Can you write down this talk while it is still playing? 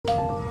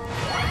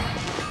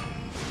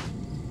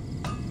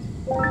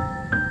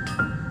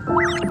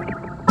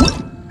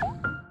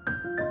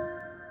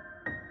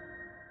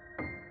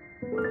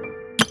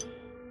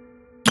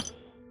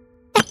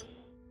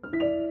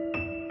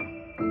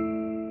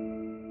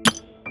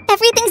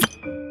Everything's...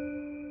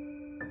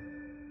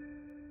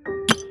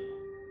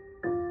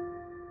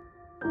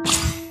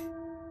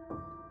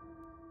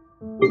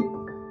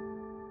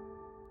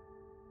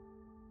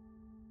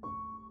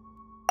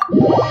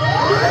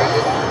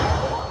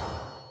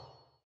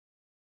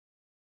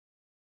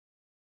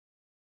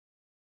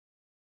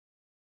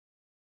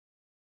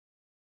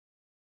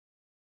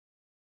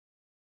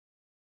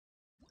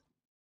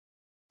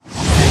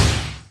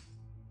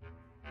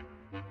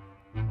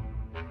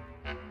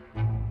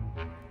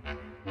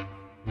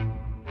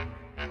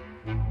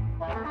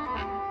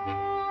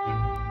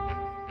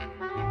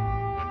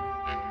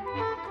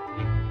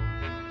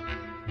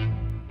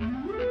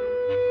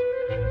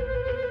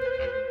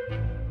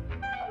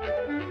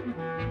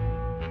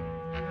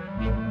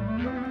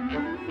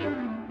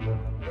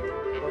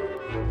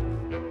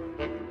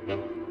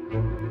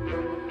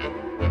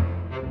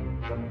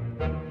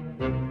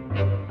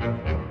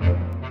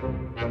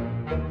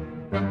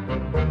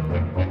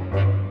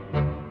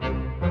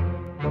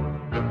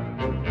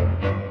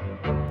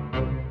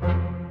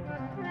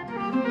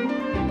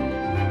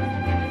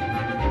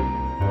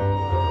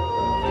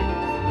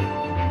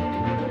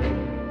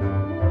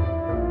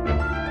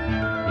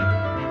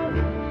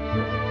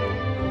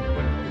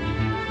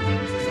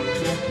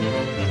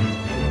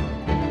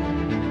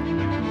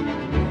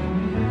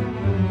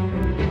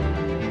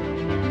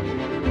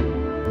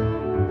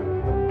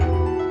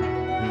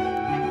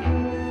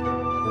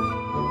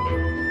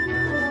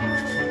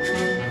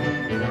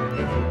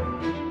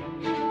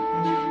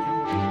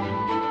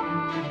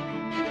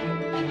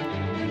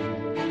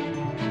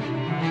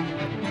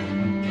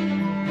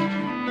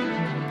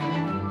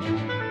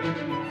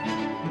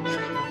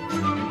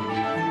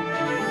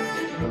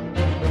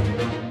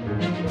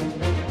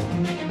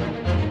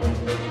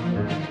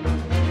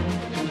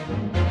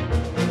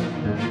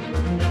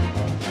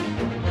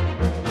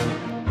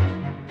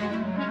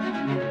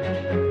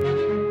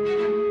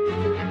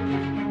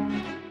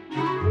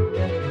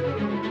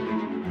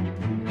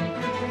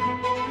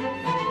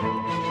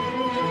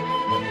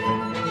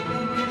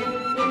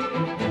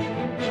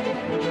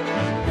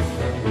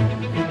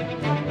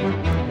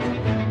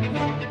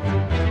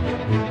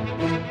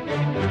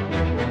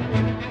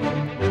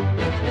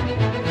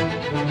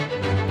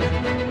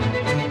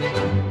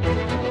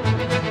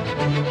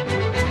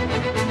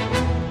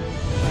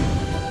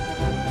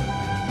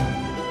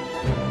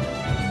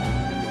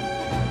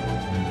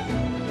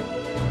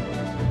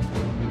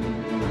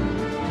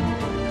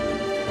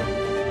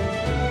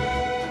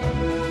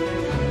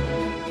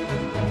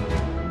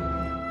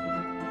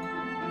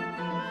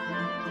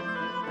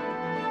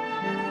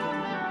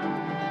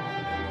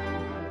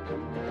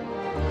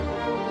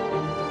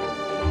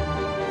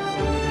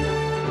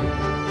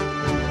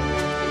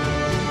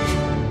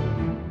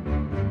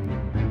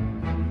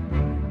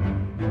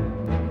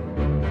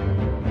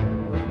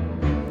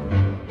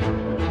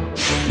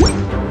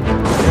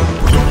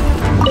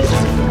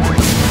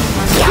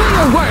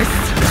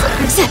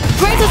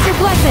 Grant us your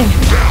blessing!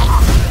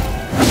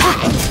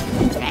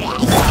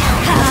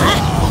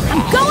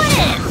 I'm going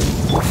in!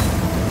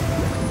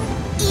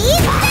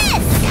 Eat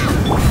this!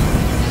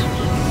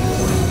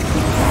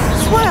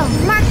 Swirl,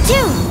 Mark 2!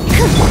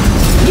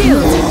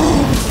 Yield!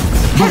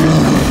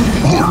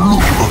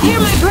 Hear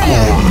my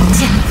prayer!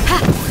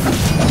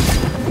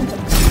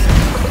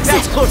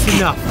 That's close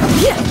enough!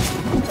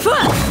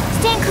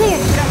 Stand clear!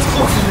 That's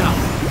close enough!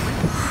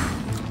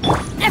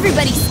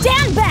 Everybody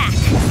stand back!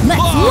 Let's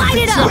light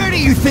it up! Where do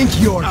you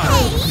think you're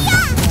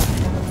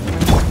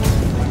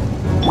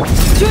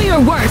Do your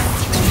worst!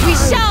 We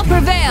shall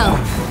prevail!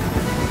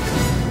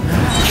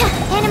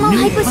 Animal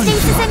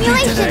hypostasis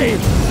emulation!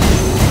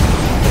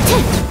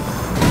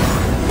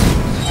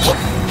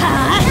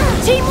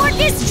 Teamwork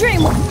is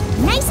dreamwork!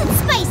 Nice and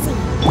spicy!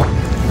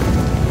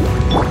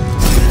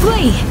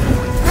 Flee!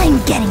 I'm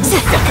getting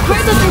sick!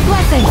 Grant us your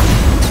blessing!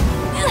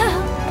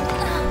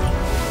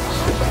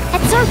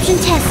 Absorption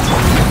test!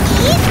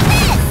 Eat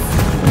this!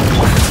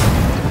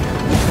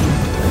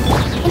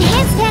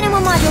 Enhanced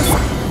animal modules!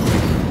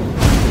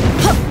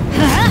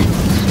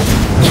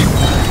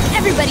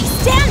 Everybody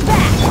stand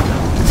back!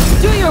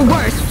 Do your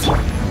worst!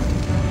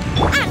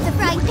 Out of the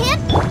frying pan!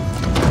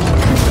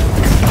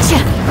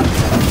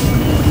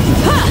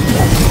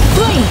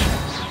 Flee!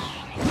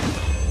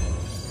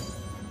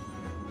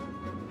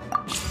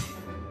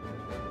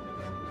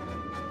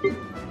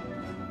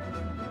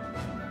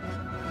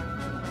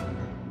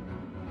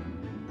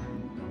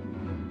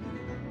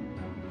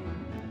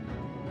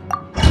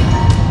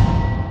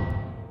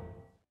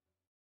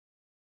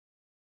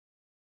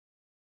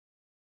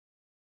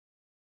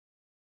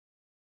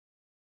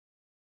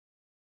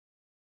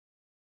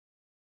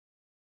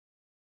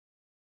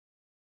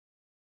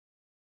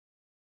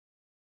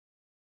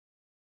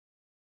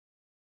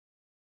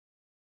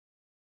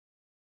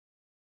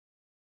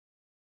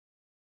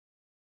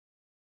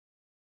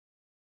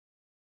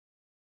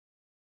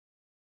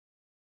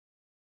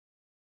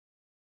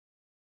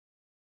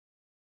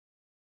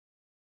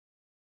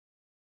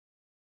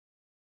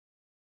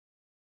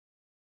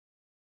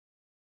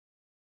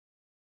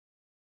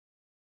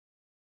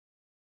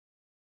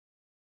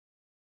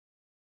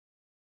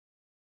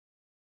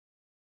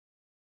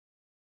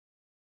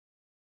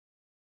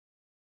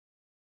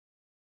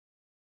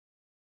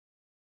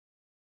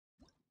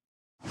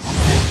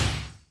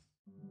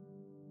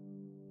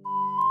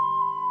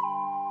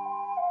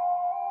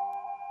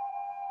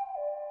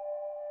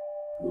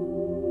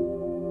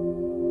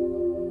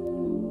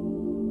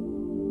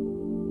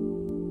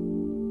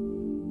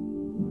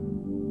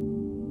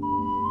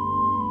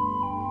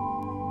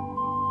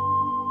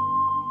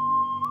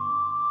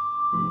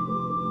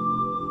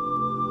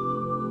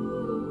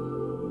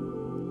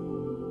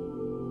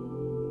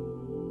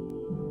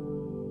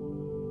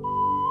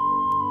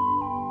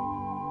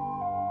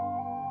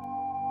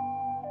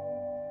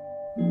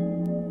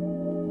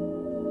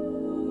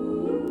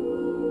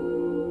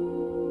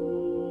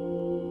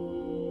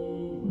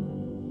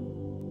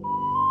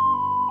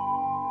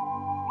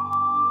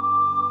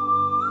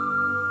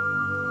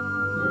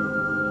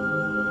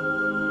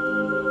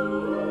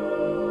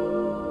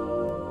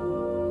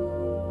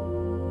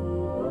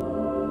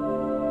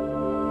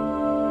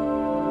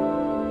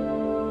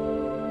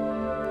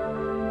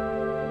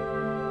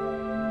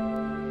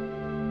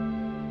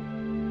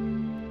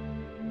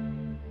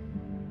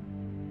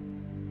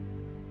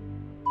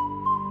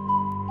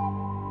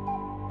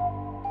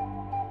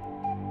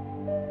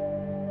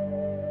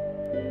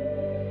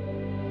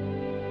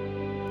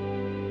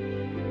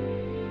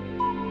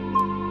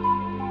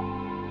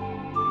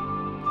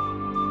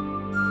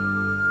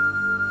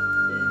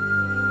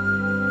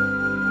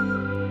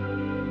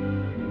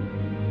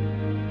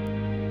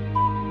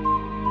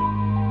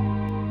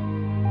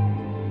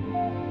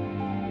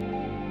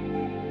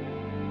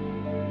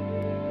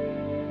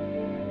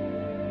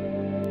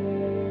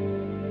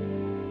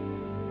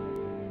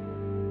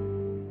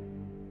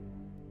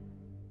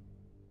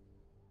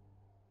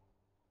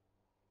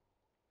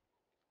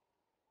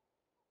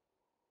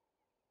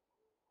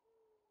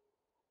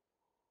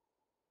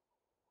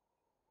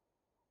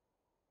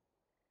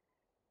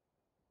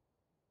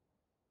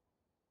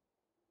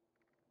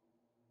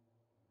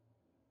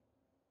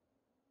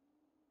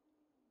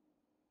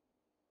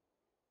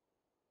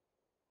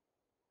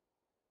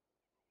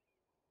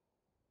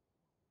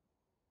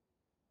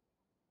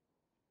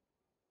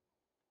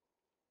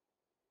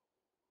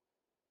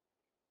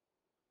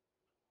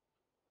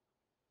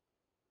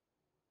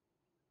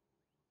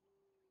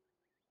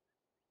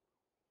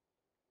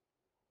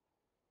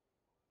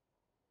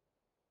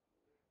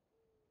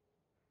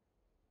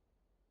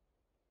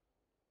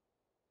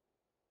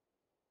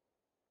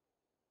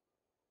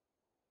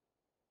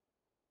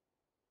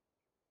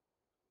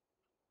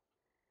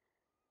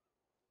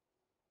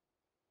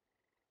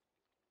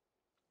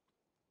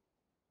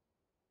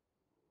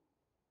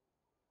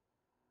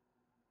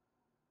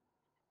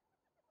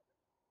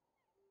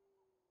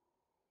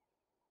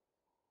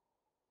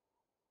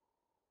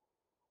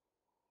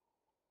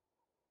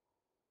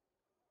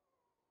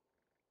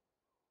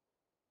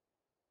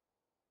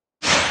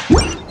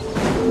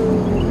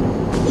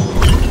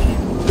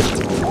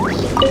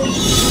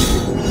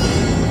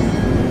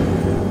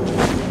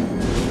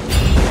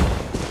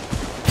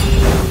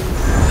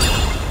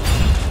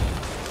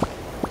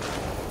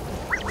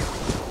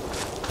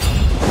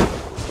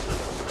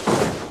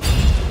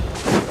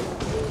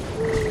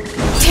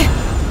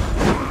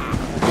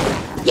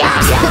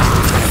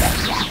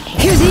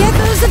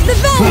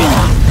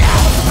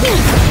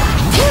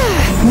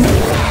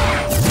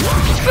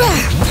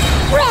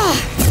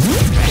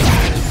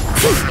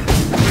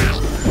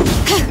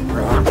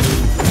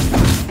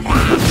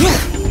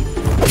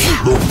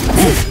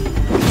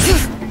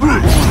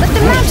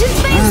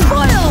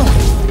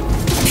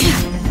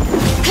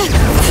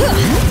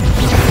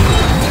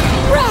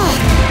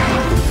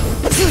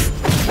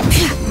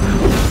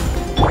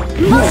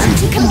 Motion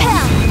to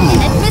compel.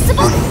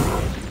 Inadmissible.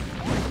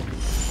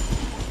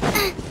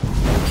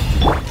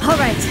 All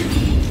right.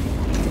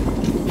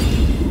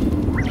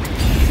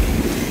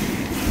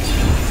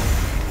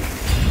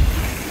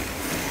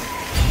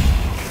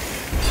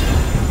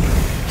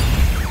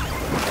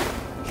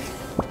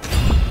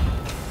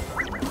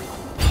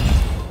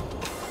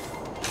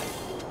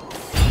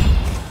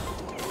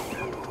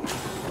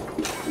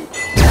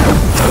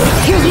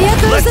 Hear the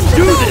echoes of the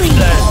valley.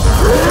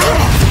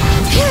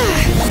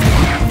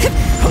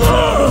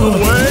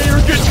 Away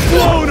or get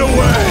blown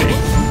away!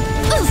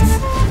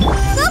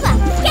 Boba,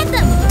 get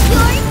them!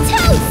 You're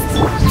toast!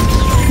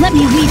 Let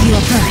me weave you a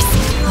purse.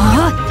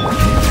 Huh?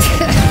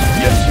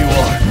 Yes, you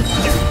are.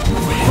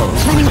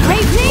 Letting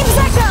brave names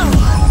echo!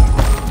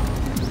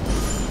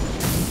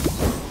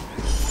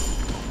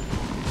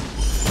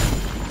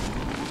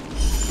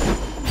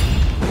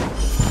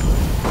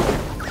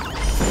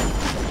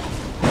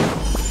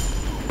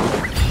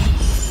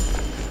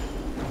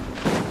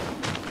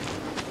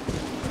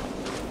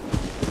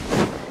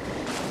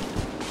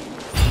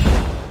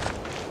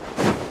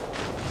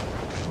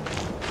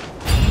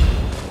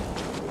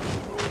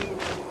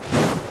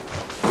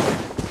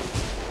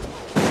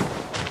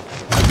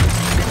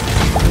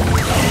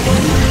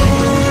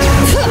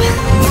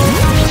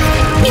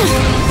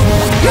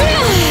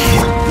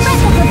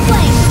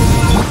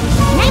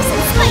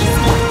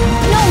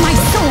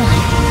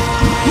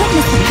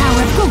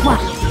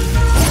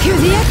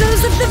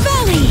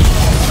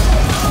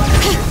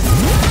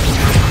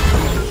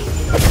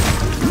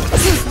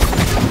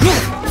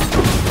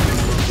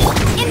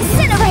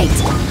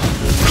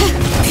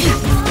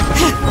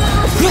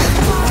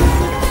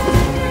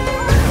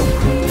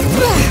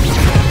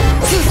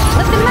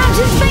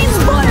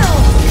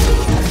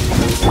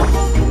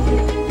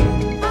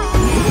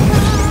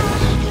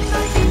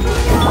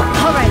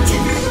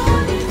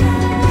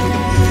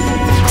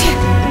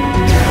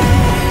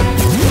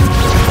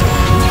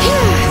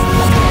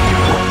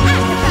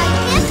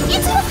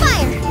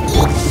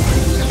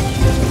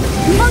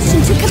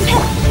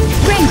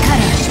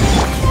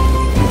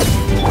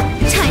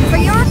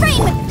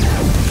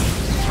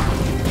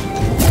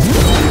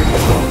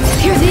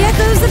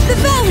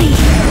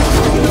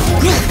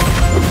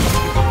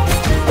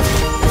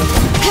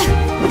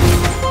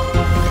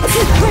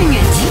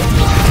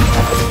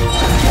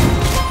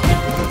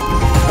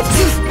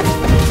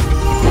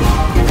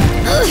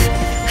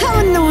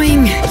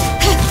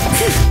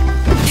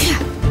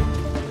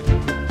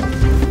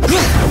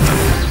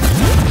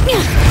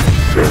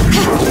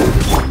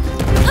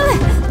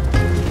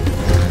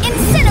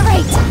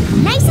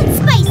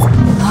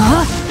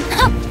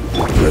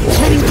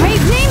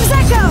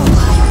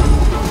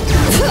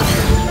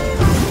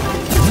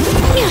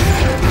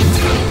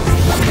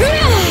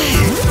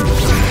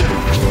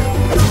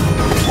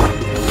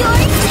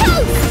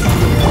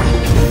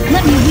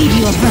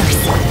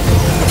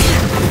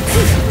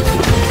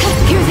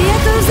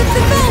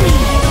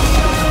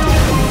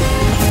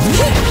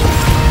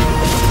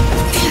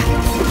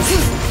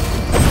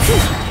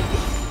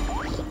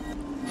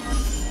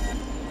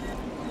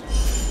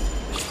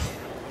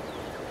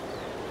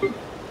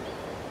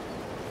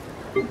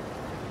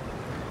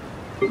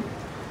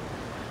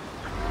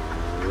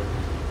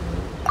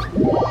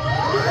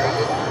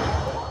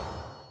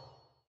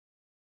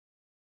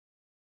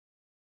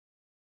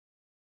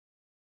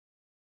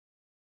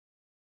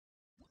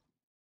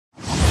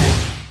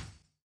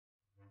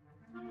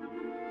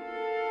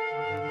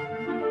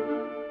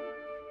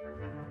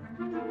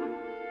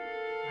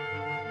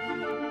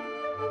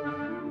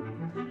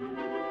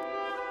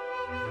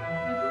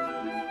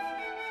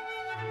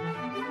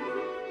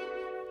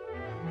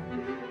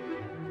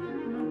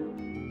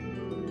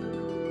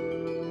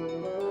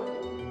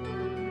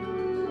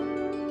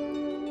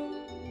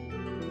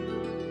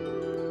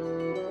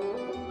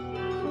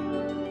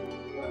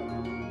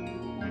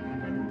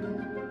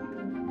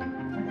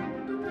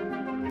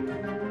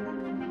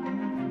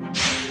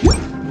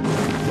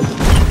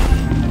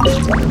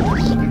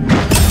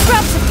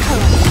 Drops of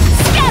color.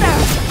 Scatter!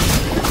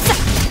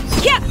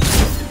 Yeah!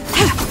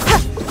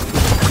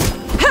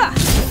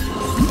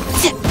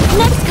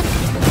 Next.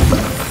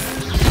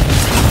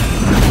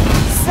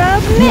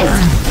 Submit!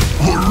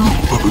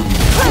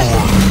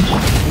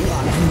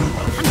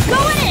 I'm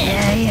going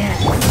in!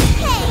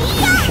 Hey,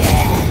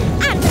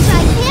 out of the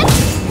frying pan.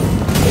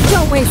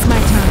 Don't waste my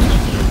time.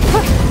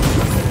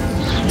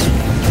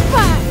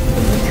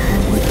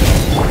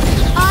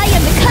 I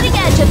am the cutting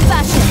edge of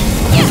fashion.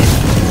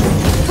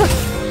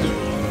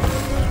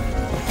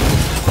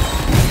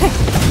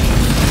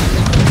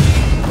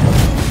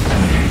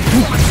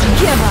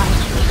 Give up.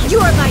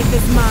 Your life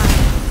is mine.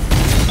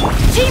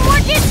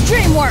 Teamwork is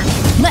dreamwork.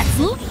 Let's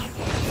look.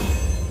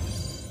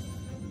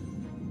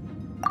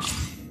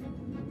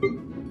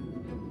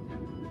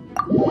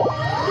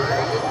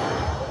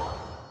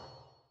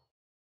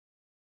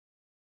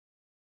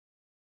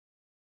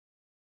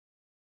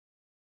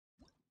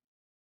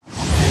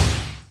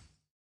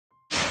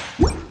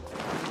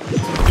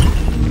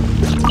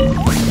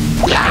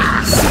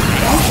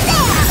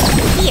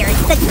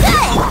 Here's the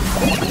good.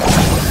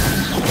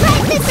 Try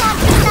this out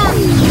for some.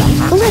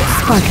 Let's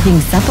spark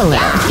things up a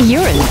little.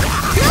 You're in.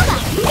 Nova,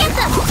 get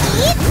them.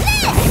 Eat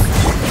this.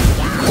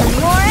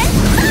 Warren.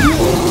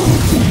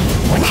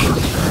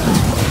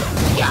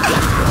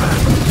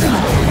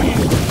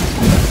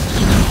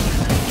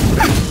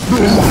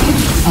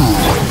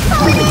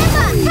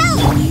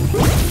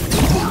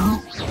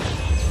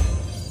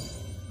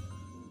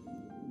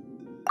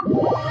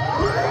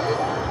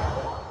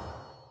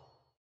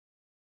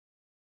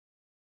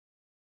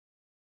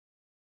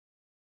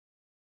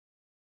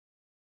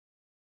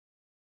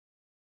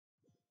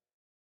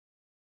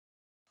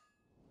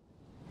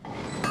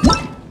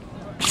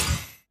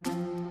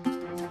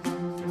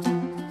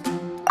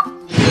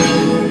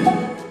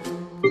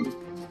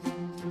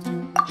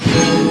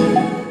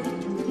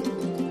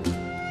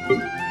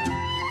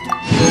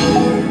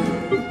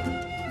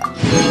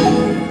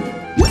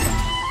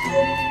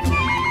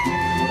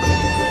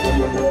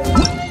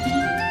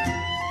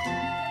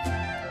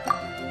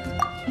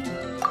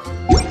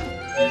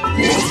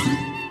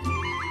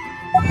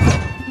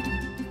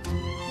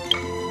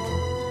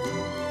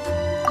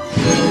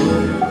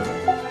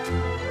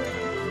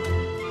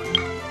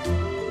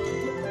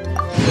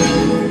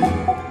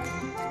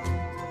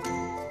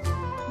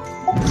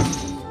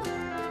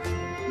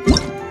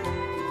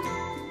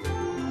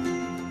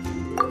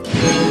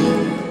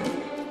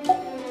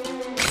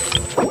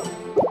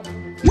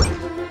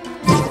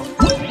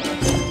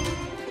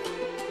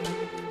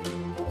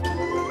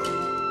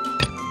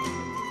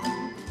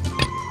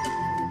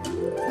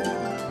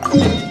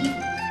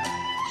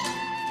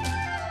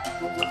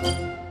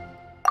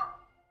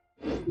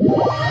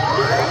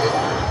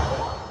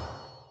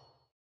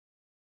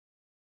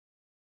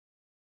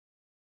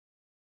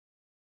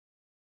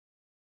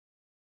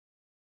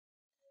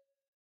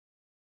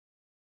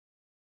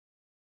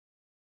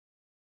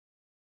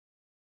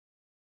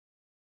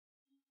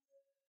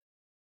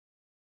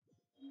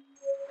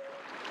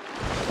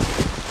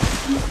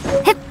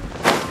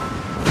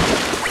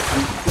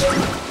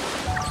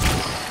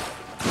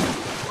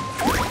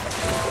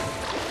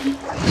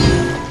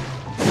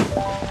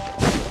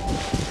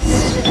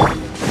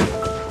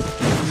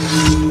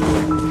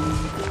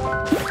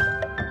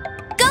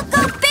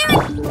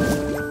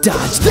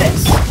 Dodge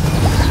this!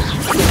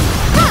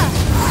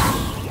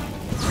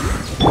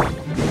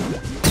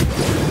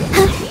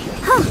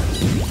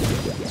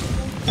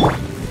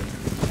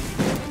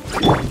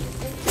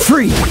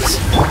 Freeze!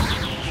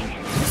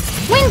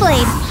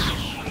 Windblade!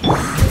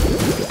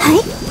 Hi!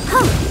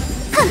 Huh!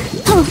 Huh!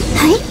 Oh!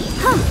 Hi!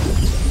 Huh!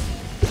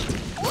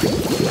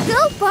 Go,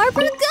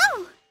 Barbara, go!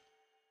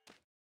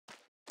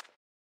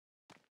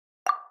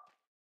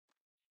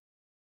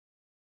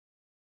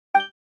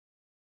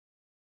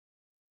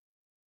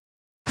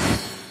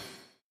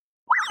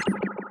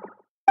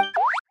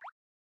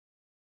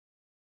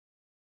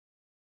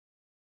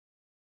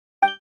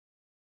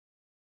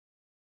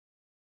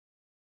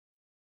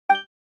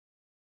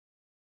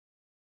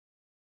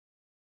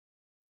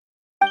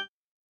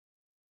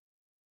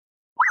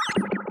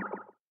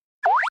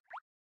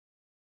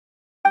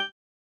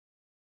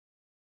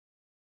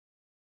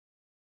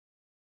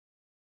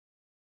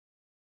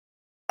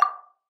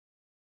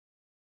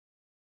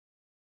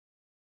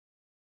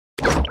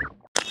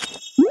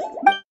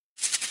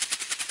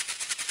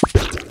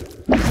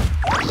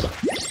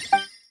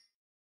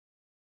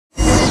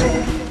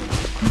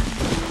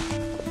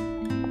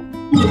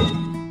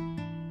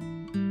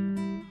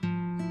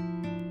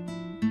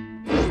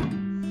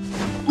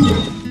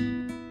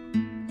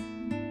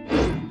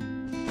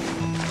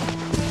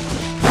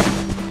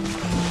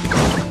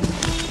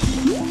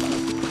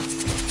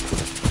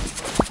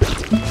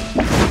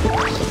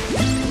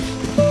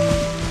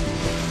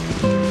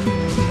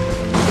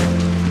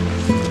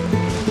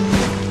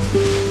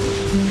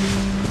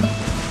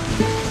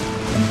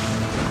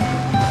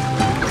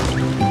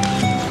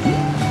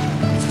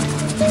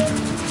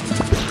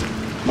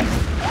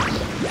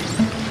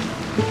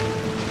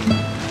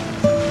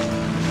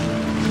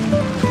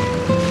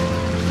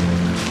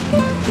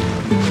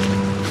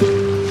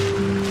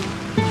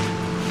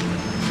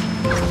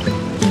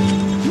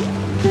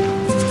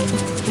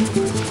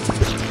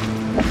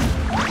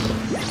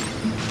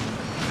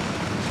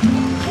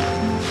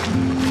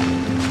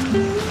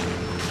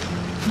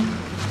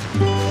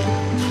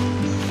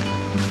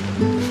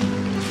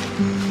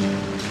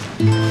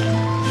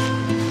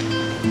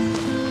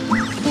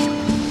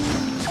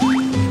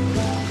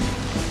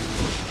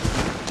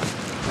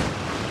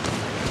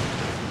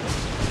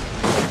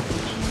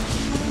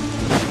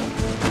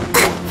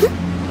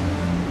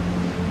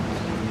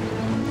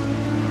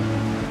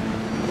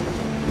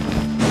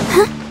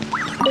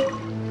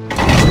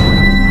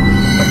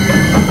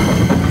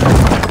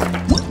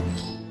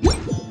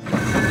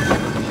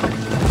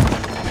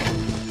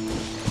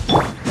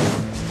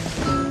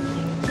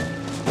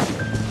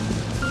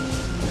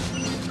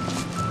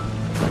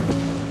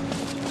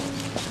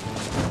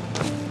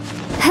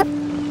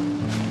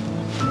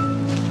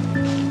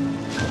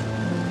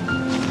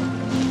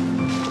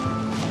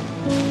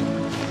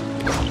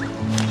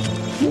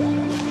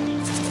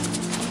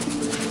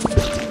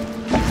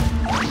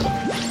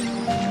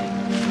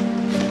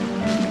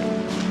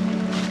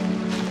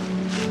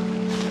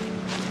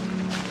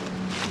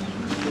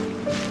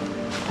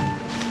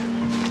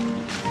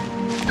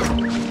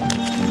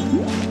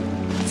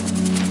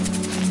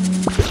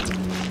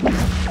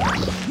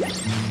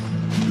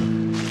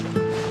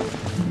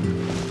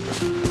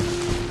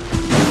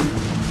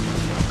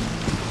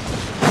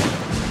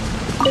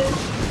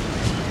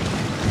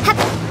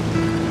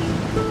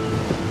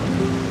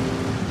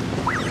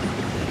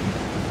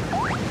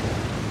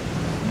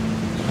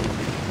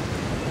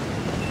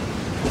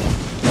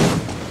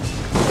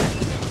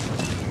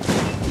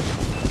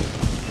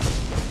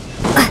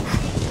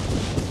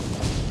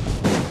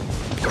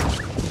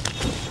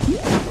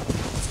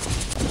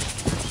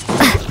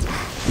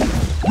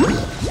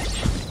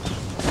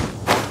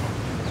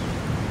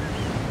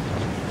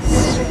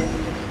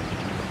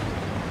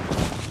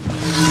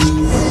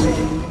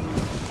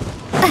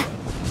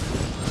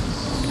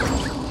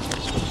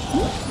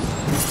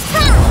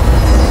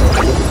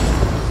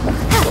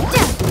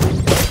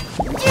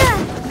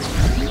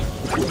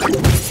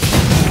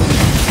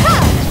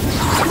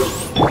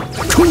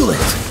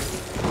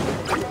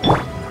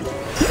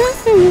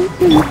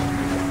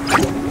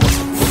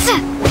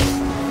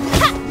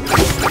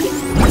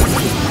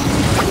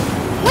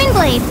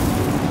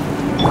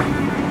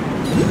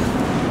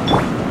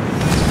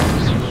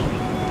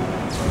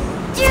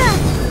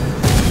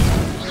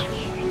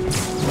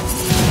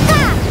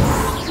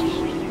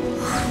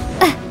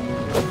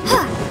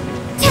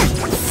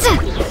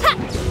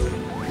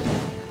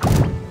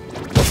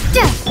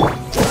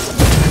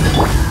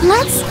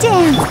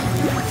 dance.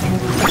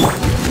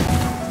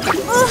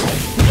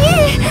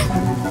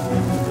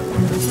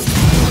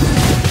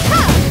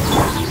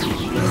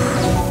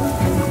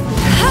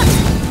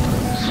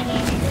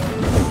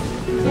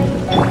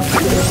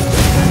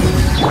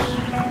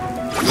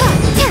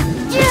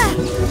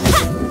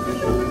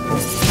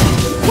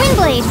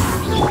 Windblade.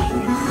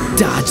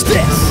 Dodge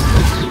this.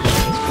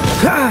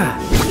 Ha!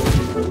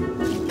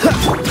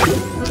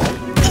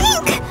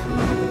 Ink.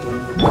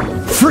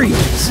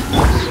 Freeze.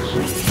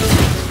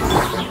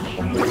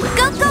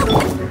 Go, go.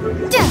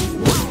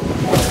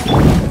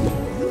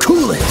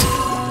 Cool it.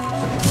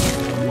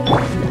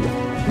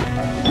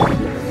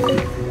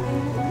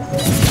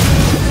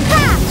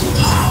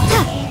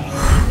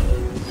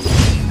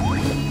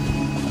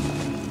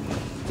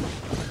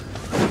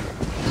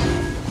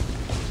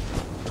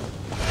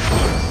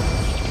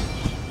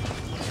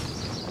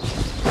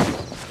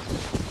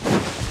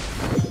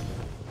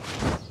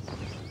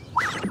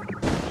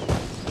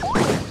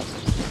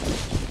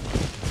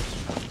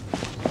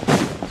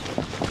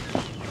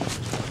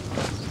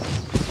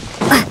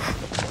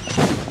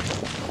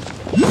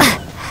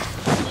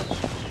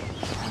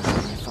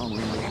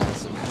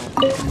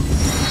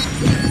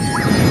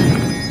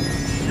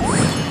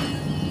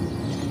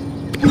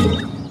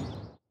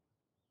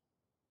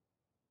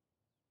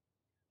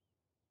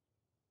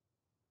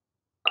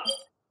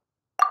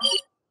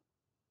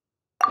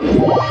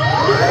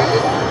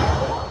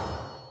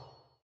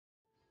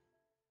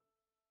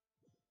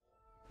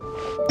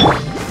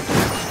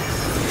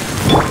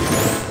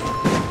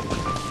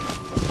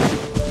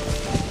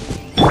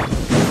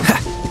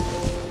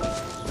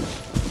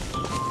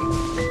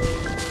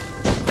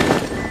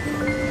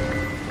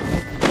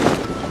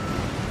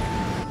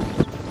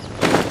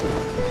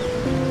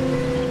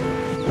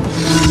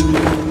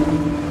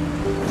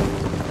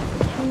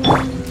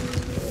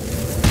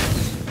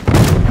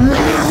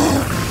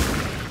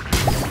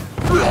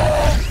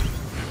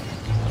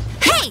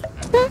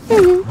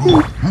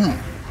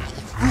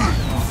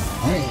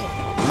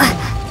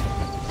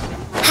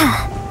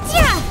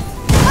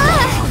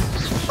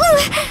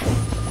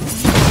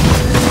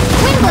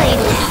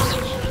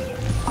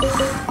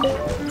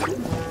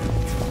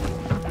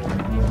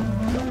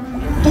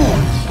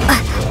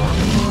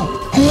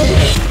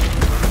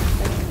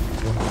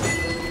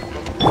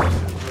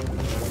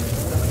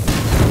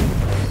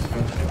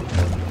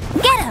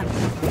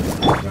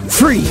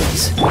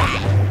 Freeze!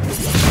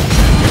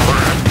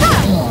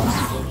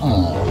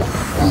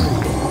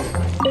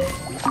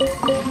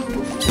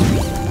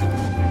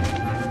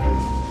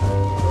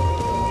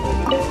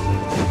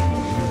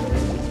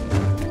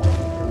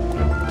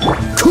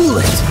 Cool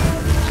it!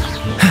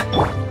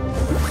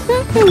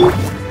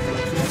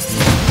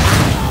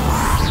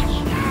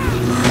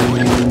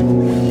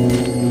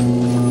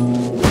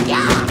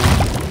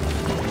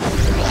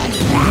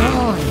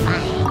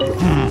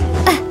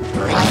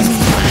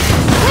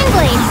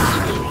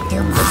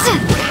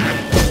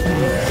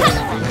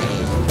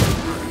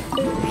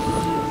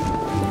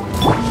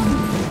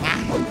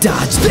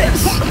 Dodge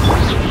this!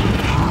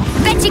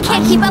 Bet you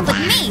can't keep up with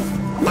me!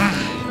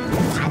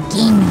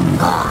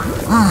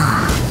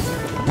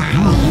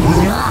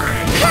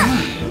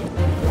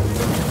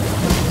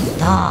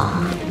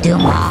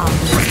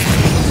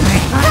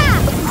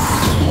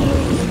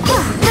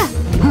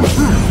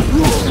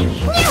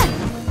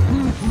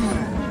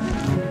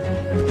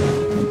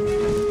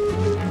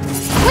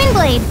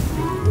 Windblade!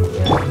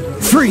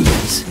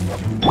 Freeze!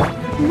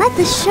 Let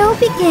the show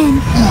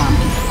begin.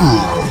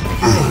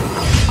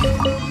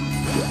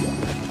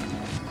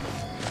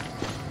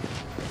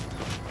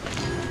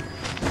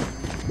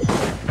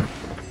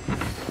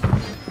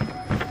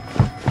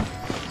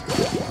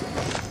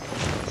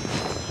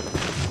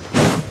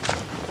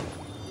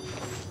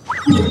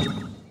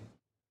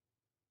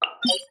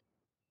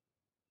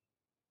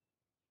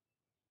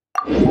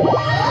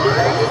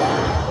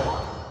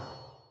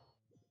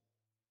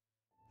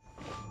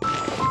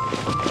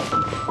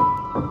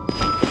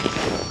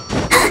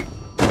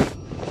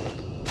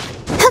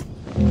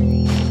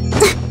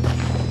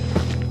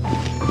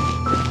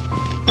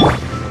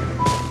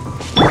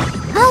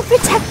 I'll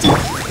protect you.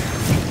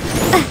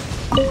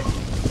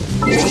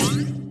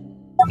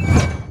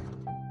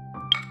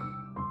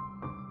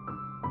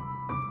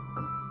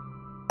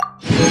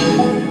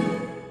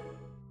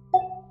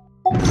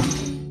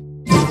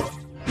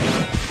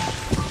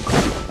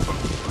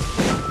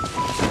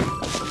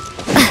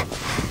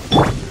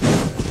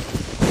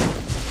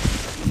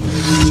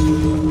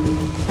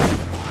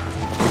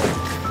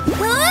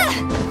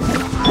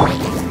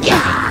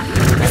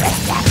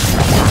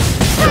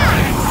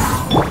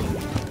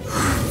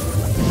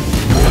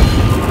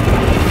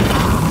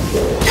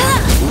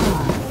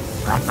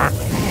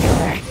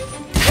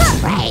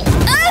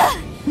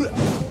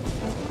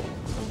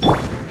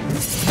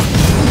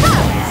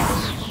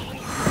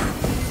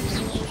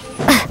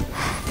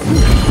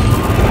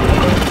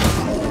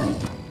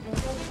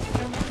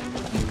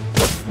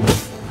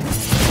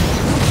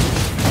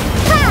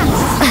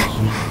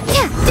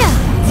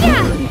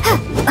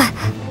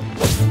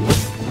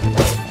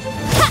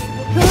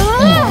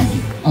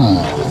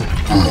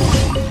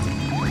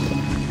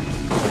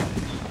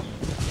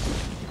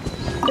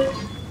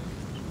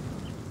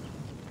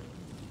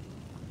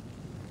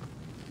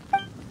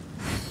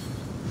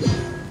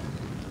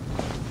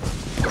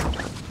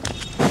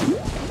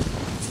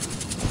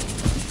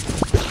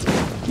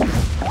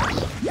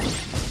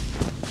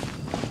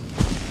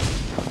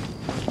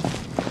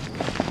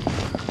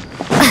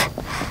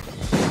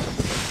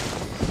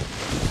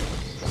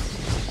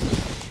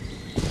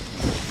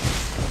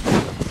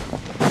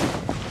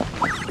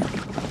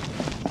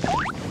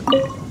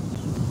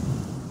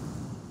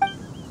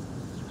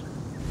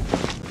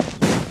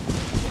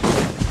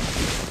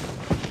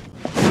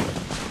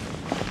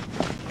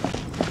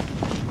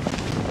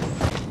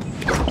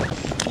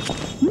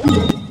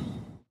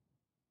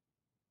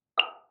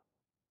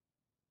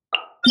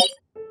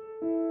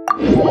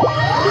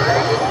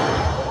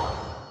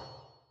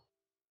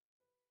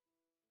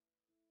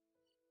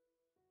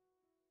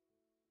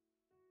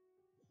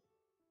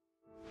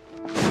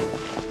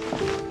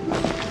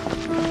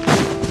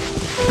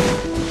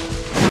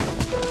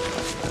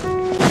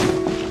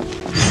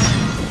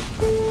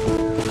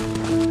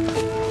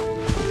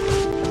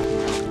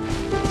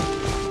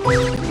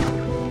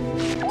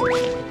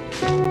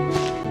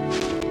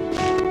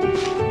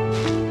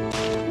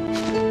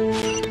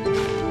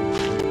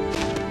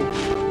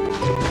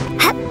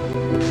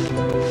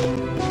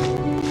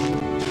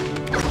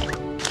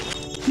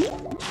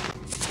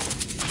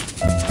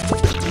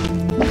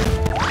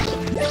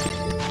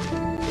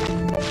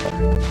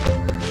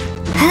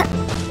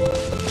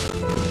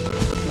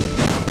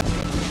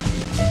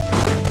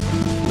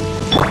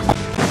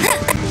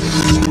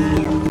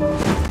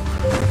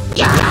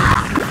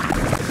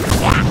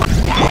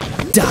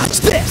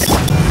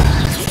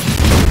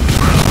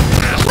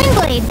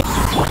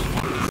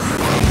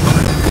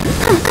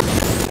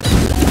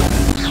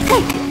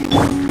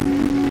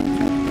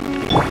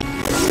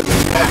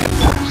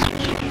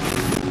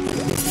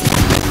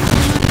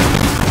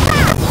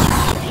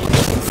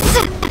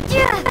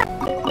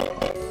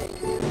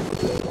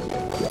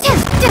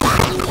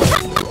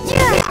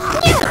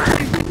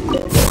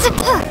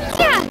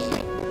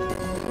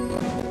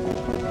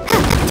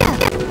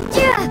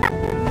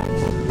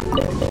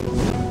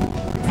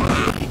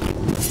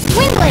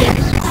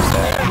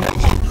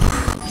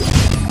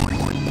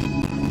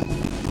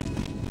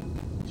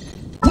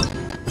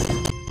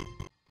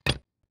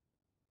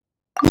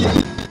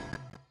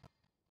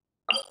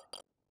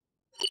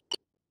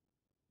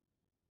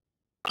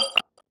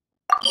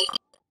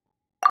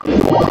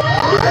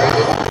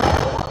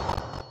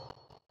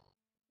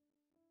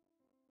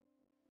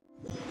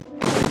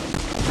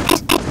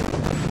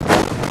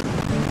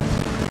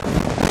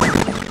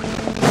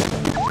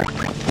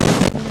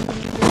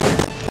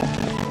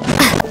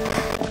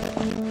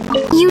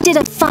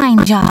 did a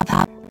fine job.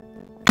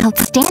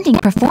 Outstanding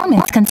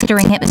performance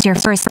considering it was your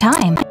first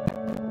time.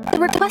 The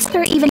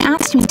requester even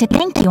asked me to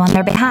thank you on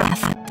their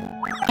behalf.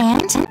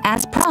 And,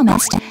 as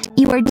promised,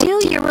 you are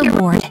due your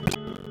reward.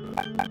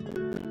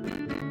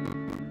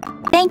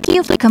 Thank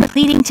you for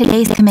completing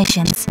today's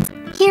commissions.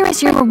 Here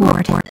is your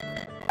reward.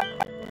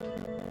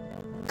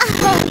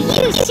 Oh,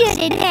 you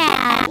shouldn't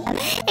have.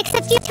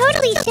 Except you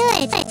totally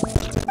should.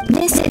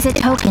 This is a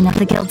token of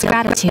the Guild's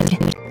gratitude.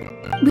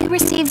 We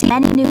receive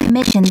many new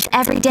commissions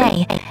every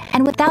day,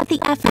 and without the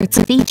efforts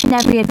of each and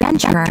every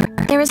adventurer,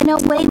 there is no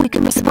way we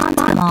could respond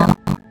to them all.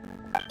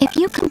 If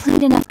you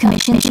complete enough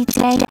commissions each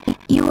day,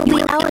 you will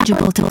be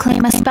eligible to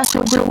claim a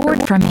special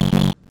reward from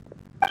me.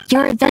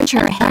 Your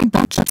adventurer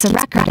handbook keeps a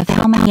record of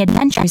how many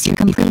adventures you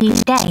complete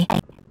each day.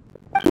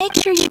 Make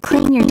sure you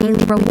claim your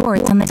daily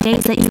rewards on the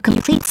days that you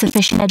complete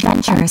sufficient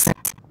adventures.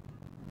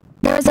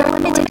 There is a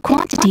limited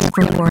quantity of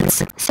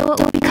rewards, so it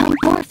will become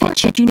forfeit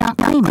should you not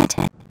claim it.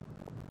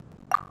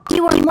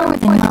 You are more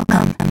than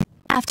welcome.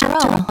 After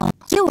all,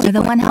 you are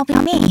the one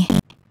helping me.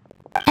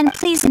 And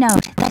please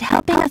note that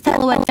helping a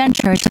fellow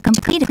adventurer to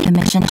complete a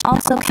commission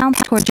also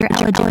counts towards your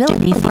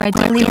eligibility for a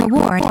daily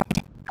reward.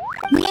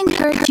 We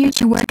encourage you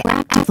to work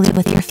actively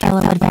with your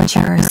fellow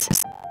adventurers.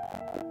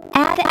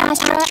 Ad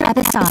Astra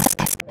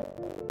Abyssosque.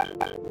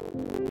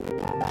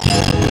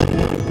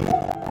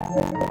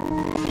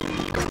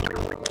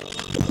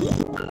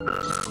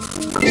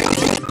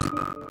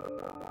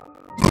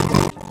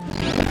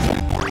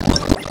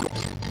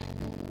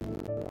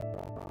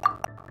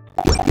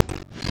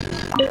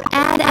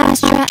 Ad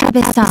Astra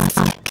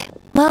Abyssosque.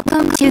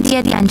 Welcome to the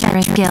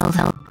Adventurers Guild.